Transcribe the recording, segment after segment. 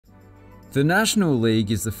The National League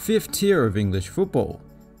is the fifth tier of English football,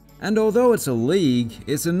 and although it's a league,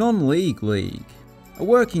 it's a non-league league, a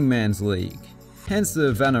working man's league, hence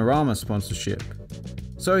the Vanarama sponsorship.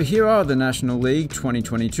 So here are the National League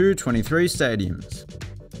 2022-23 stadiums.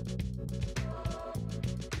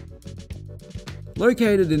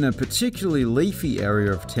 Located in a particularly leafy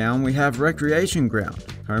area of town, we have Recreation Ground,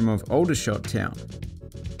 home of Aldershot Town.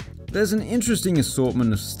 There's an interesting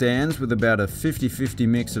assortment of stands with about a 50-50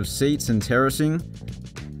 mix of seats and terracing.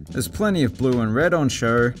 There's plenty of blue and red on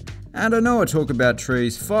show, and I know I talk about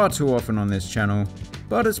trees far too often on this channel,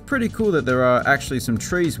 but it's pretty cool that there are actually some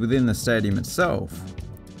trees within the stadium itself.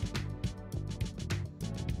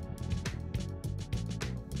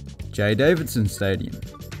 J. Davidson Stadium,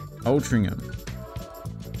 Altrincham.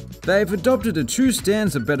 They've adopted a two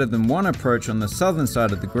stands are better than one approach on the southern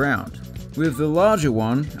side of the ground, with the larger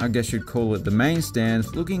one, I guess you'd call it the main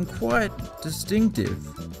stand, looking quite distinctive.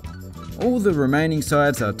 All the remaining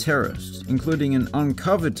sides are terraced, including an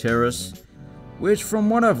uncovered terrace, which from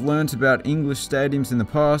what I've learnt about English stadiums in the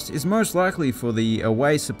past is most likely for the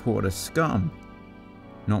away supporter scum.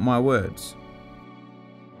 Not my words.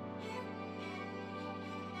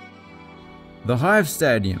 The Hive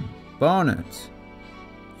Stadium, Barnet.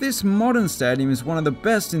 This modern stadium is one of the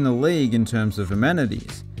best in the league in terms of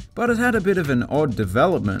amenities, but it had a bit of an odd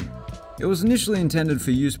development. It was initially intended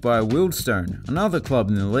for use by Wealdstone, another club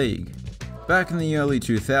in the league, back in the early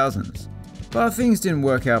 2000s, but things didn't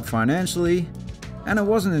work out financially, and it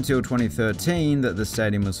wasn't until 2013 that the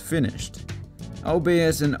stadium was finished,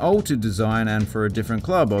 albeit an altered design and for a different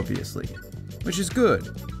club obviously, which is good,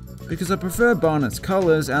 because I prefer Barnet's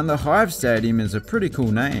colours and the Hive Stadium is a pretty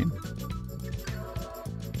cool name.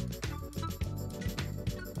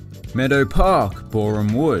 Meadow Park,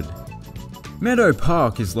 Boreham Wood. Meadow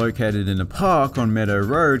Park is located in a park on Meadow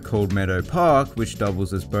Road called Meadow Park, which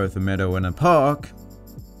doubles as both a meadow and a park.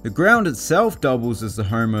 The ground itself doubles as the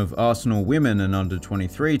home of Arsenal women and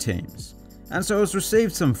under-23 teams, and so has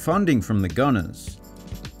received some funding from the Gunners.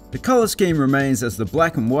 The colour scheme remains as the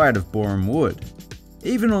black and white of Boreham Wood,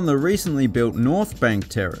 even on the recently built North Bank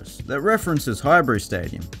Terrace that references Highbury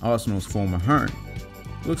Stadium, Arsenal's former home.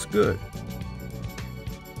 Looks good.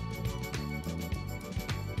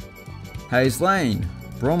 Hayes Lane,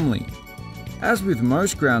 Bromley. As with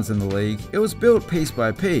most grounds in the league, it was built piece by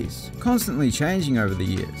piece, constantly changing over the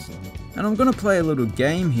years. And I'm going to play a little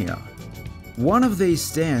game here. One of these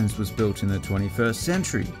stands was built in the 21st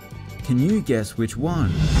century. Can you guess which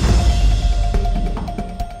one?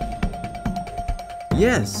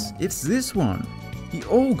 Yes, it's this one. You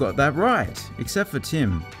all got that right, except for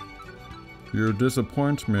Tim. You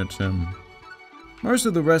disappoint me, Tim. Most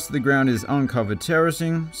of the rest of the ground is uncovered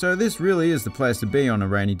terracing, so this really is the place to be on a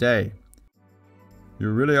rainy day. You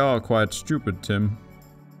really are quite stupid, Tim.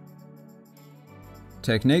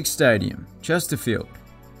 Technique Stadium, Chesterfield.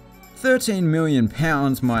 £13 million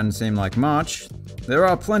mightn't seem like much. There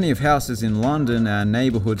are plenty of houses in London and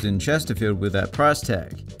neighbourhoods in Chesterfield with that price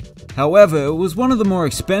tag. However, it was one of the more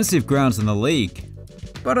expensive grounds in the league,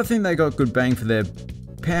 but I think they got good bang for their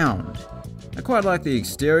pound. I quite like the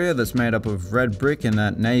exterior that's made up of red brick and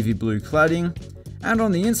that navy blue cladding, and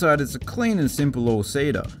on the inside it's a clean and simple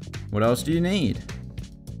all-seater. What else do you need?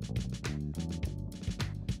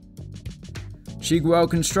 Chigwell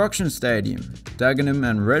Construction Stadium, Dagenham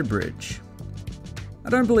and Redbridge. I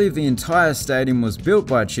don't believe the entire stadium was built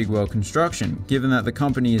by Chigwell Construction, given that the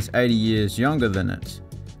company is 80 years younger than it.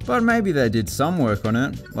 But maybe they did some work on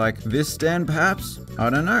it, like this stand perhaps? I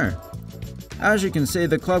don't know. As you can see,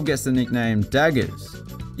 the club gets the nickname Daggers,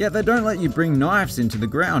 yet they don't let you bring knives into the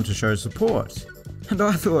ground to show support. And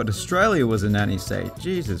I thought Australia was a nanny state.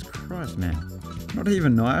 Jesus Christ, man. Not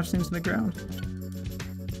even knives into the ground?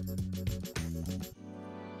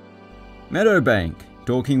 Meadowbank,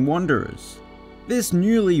 Dorking Wanderers. This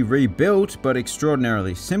newly rebuilt but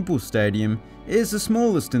extraordinarily simple stadium is the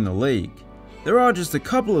smallest in the league. There are just a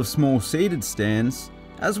couple of small seated stands,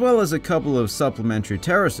 as well as a couple of supplementary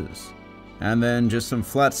terraces. And then just some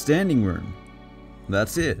flat standing room.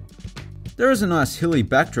 That's it. There is a nice hilly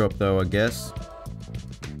backdrop though, I guess.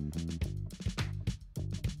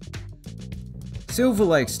 Silver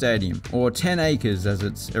Lake Stadium, or 10 acres as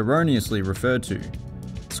it's erroneously referred to.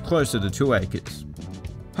 It's closer to 2 acres.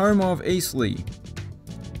 Home of Eastleigh.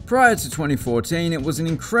 Prior to 2014, it was an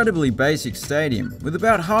incredibly basic stadium, with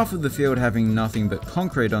about half of the field having nothing but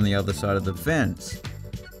concrete on the other side of the fence.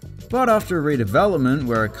 But after a redevelopment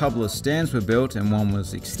where a couple of stands were built and one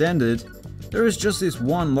was extended, there is just this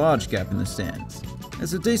one large gap in the stands.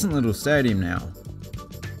 It's a decent little stadium now.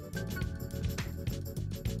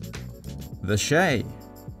 The Shay,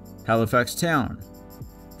 Halifax Town.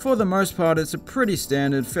 For the most part, it's a pretty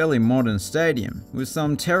standard, fairly modern stadium, with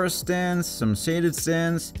some terrace stands, some seated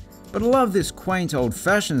stands, but I love this quaint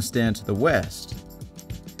old-fashioned stand to the west.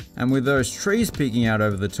 And with those trees peeking out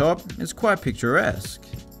over the top, it's quite picturesque.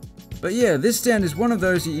 But yeah, this stand is one of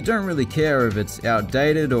those that you don't really care if it's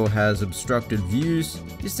outdated or has obstructed views,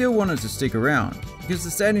 you still want it to stick around, because the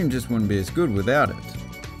stadium just wouldn't be as good without it.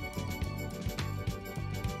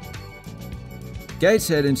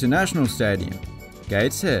 Gateshead International Stadium.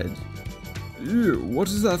 Gateshead. Ew, what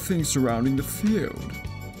is that thing surrounding the field?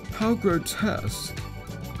 How grotesque.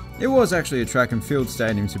 It was actually a track and field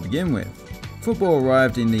stadium to begin with. Football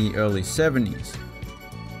arrived in the early 70s.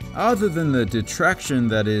 Other than the detraction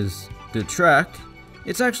that is detract,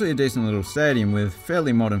 it's actually a decent little stadium with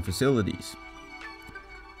fairly modern facilities.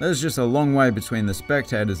 There's just a long way between the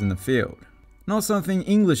spectators and the field. Not something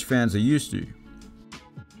English fans are used to.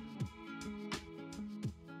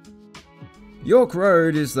 York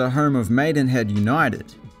Road is the home of Maidenhead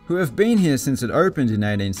United, who have been here since it opened in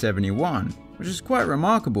 1871, which is quite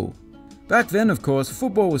remarkable. Back then, of course,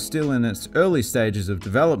 football was still in its early stages of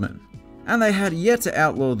development, and they had yet to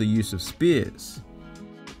outlaw the use of spears.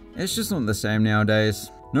 It's just not the same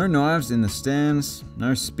nowadays. No knives in the stands,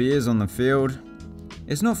 no spears on the field.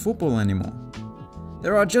 It's not football anymore.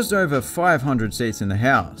 There are just over 500 seats in the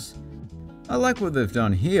house. I like what they've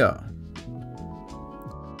done here.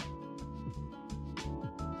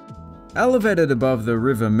 Elevated above the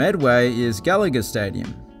River Medway is Gallagher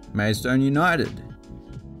Stadium, Maidstone United.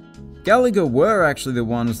 Gallagher were actually the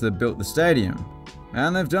ones that built the stadium,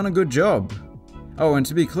 and they've done a good job. Oh, and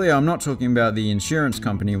to be clear, I'm not talking about the insurance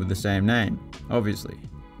company with the same name, obviously.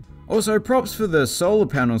 Also, props for the solar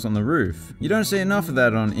panels on the roof. You don't see enough of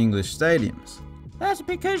that on English stadiums. That's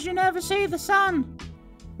because you never see the sun.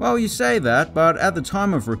 Well, you say that, but at the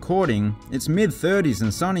time of recording, it's mid-30s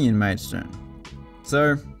and sunny in Maidstone.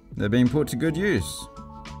 So, they're being put to good use.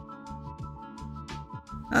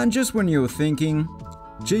 And just when you were thinking,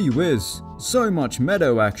 gee whiz, so much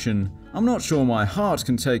meadow action, I'm not sure my heart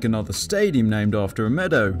can take another stadium named after a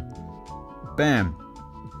meadow. Bam.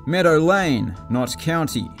 Meadow Lane, Notts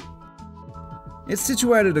County. It's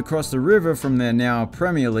situated across the river from their now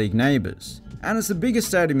Premier League neighbours, and it's the biggest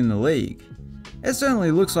stadium in the league. It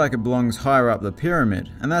certainly looks like it belongs higher up the pyramid,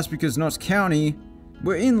 and that's because Notts County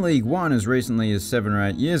were in League One as recently as 7 or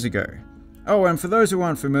 8 years ago. Oh, and for those who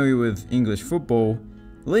aren't familiar with English football,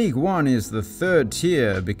 League One is the third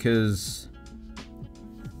tier because...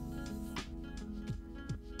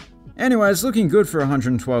 Anyway, it's looking good for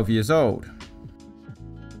 112 years old.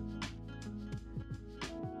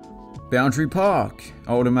 Boundary Park,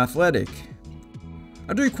 Oldham Athletic.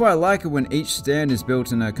 I do quite like it when each stand is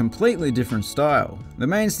built in a completely different style, the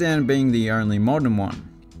main stand being the only modern one.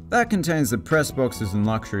 That contains the press boxes and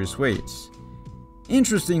luxury suites.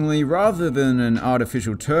 Interestingly, rather than an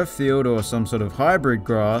artificial turf field or some sort of hybrid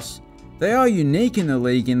grass, they are unique in the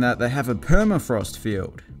league in that they have a permafrost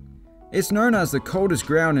field. It's known as the coldest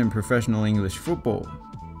ground in professional English football,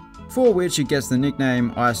 for which it gets the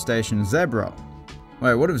nickname Ice Station Zebra.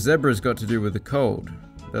 Wait, what have zebras got to do with the cold?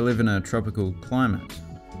 They live in a tropical climate.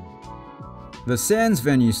 The Sands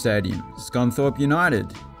Venue Stadium, Scunthorpe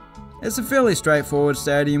United. It's a fairly straightforward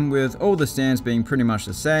stadium with all the stands being pretty much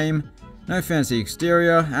the same, no fancy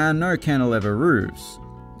exterior and no cantilever roofs.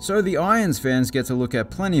 So the Irons fans get to look at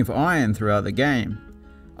plenty of iron throughout the game.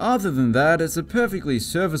 Other than that, it's a perfectly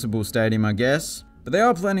serviceable stadium I guess, but they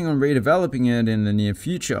are planning on redeveloping it in the near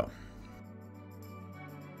future.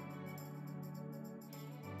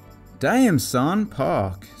 Damn son,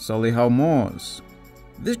 Park, Solihull Moors.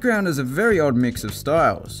 This ground is a very odd mix of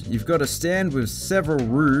styles. You've got a stand with several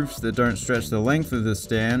roofs that don't stretch the length of the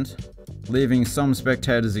stand, leaving some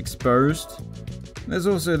spectators exposed. There's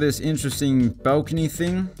also this interesting balcony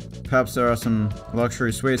thing. Perhaps there are some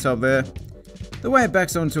luxury suites up there. The way it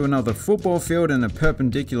backs onto another football field in a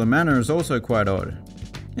perpendicular manner is also quite odd.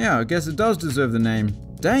 Yeah, I guess it does deserve the name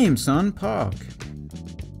Damn Son Park.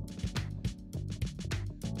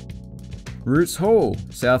 Roots Hall,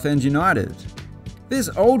 Southend United. This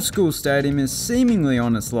old school stadium is seemingly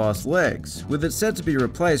on its last legs, with it set to be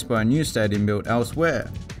replaced by a new stadium built elsewhere.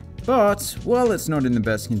 But, while it's not in the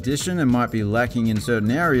best condition and might be lacking in certain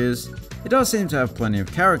areas, it does seem to have plenty of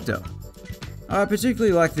character. I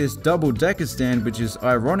particularly like this double-decker stand, which is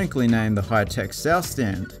ironically named the High-Tech South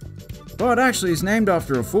Stand, but actually is named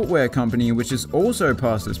after a footwear company which is also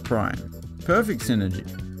past its prime. Perfect synergy.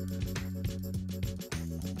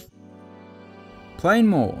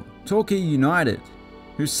 Plainmoor, Torquay United,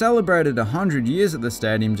 who celebrated 100 years at the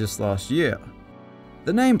stadium just last year.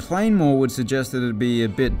 The name Plainmoor would suggest that it'd be a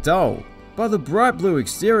bit dull, but the bright blue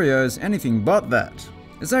exterior is anything but that.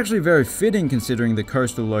 It's actually very fitting considering the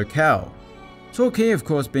coastal locale. Torquay of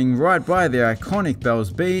course being right by the iconic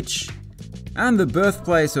Bells Beach, and the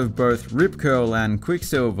birthplace of both Rip Curl and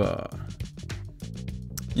Quicksilver.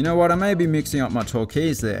 You know what, I may be mixing up my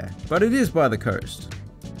Torquays there, but it is by the coast.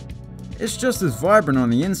 It's just as vibrant on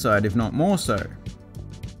the inside, if not more so.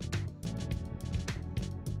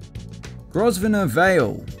 Grosvenor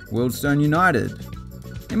Vale, Wealdstone United.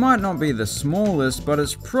 It might not be the smallest, but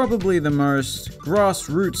it's probably the most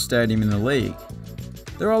grassroots stadium in the league.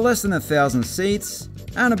 There are less than 1,000 seats,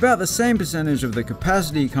 and about the same percentage of the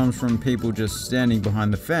capacity comes from people just standing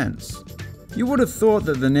behind the fence. You would have thought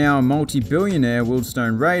that the now multi-billionaire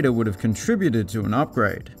Wealdstone Raider would have contributed to an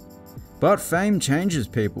upgrade. But fame changes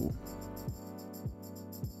people.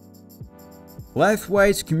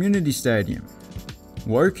 Laithwaite Community Stadium,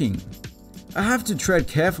 Woking. I have to tread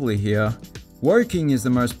carefully here. Woking is the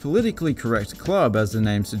most politically correct club, as the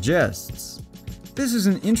name suggests. This is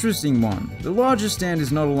an interesting one. The largest stand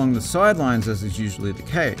is not along the sidelines as is usually the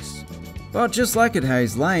case. But just like at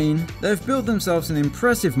Hayes Lane, they've built themselves an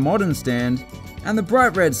impressive modern stand, and the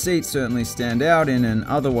bright red seats certainly stand out in an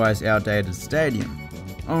otherwise outdated stadium.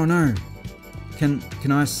 Oh no, can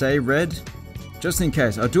I say red? Just in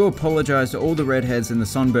case, I do apologise to all the redheads and the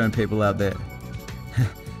sunburned people out there.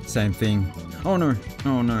 Same thing. Oh no,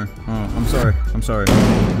 oh no, oh, I'm sorry.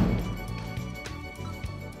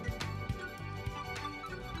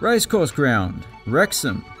 Racecourse Ground,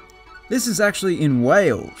 Wrexham. This is actually in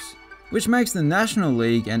Wales, which makes the National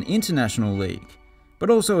League an international league, but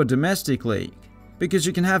also a domestic league, because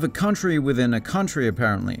you can have a country within a country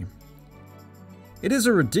apparently. It is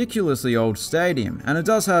a ridiculously old stadium, and it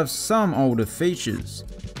does have some older features,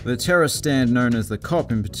 the terrace stand known as the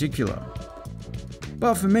Kop in particular.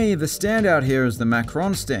 But for me, the standout here is the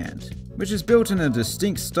Macron stand, which is built in a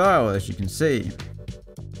distinct style as you can see.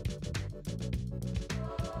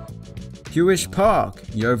 Hewish Park,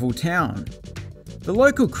 Yeovil Town. The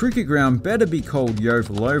local cricket ground better be called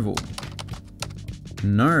Yeovil Oval.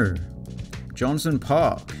 No. Johnson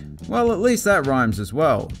Park. Well, at least that rhymes as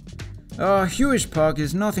well. Hewish Park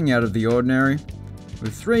is nothing out of the ordinary,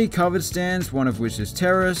 with 3 covered stands, one of which is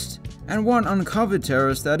terraced, and 1 uncovered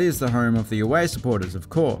terrace that is the home of the away supporters, of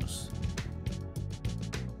course.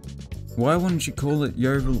 Why wouldn't you call it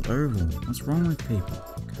Yeovil Oval? What's wrong with people?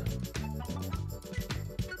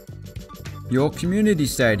 York Community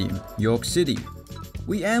Stadium, York City.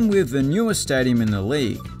 We end with the newest stadium in the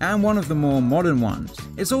league, and one of the more modern ones.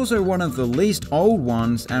 It's also one of the least old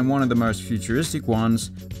ones and one of the most futuristic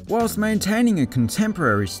ones, whilst maintaining a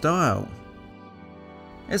contemporary style.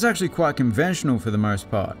 It's actually quite conventional for the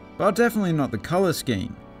most part, but definitely not the colour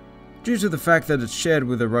scheme, due to the fact that it's shared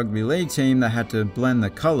with a rugby league team that had to blend the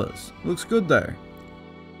colours. Looks good though.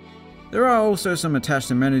 There are also some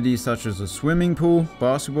attached amenities such as a swimming pool,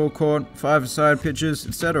 basketball court, 5-a-side pitches,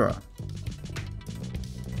 etc.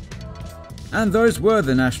 And those were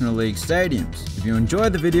the National League stadiums. If you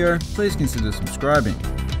enjoyed the video, please consider subscribing.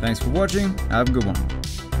 Thanks for watching, have a good one.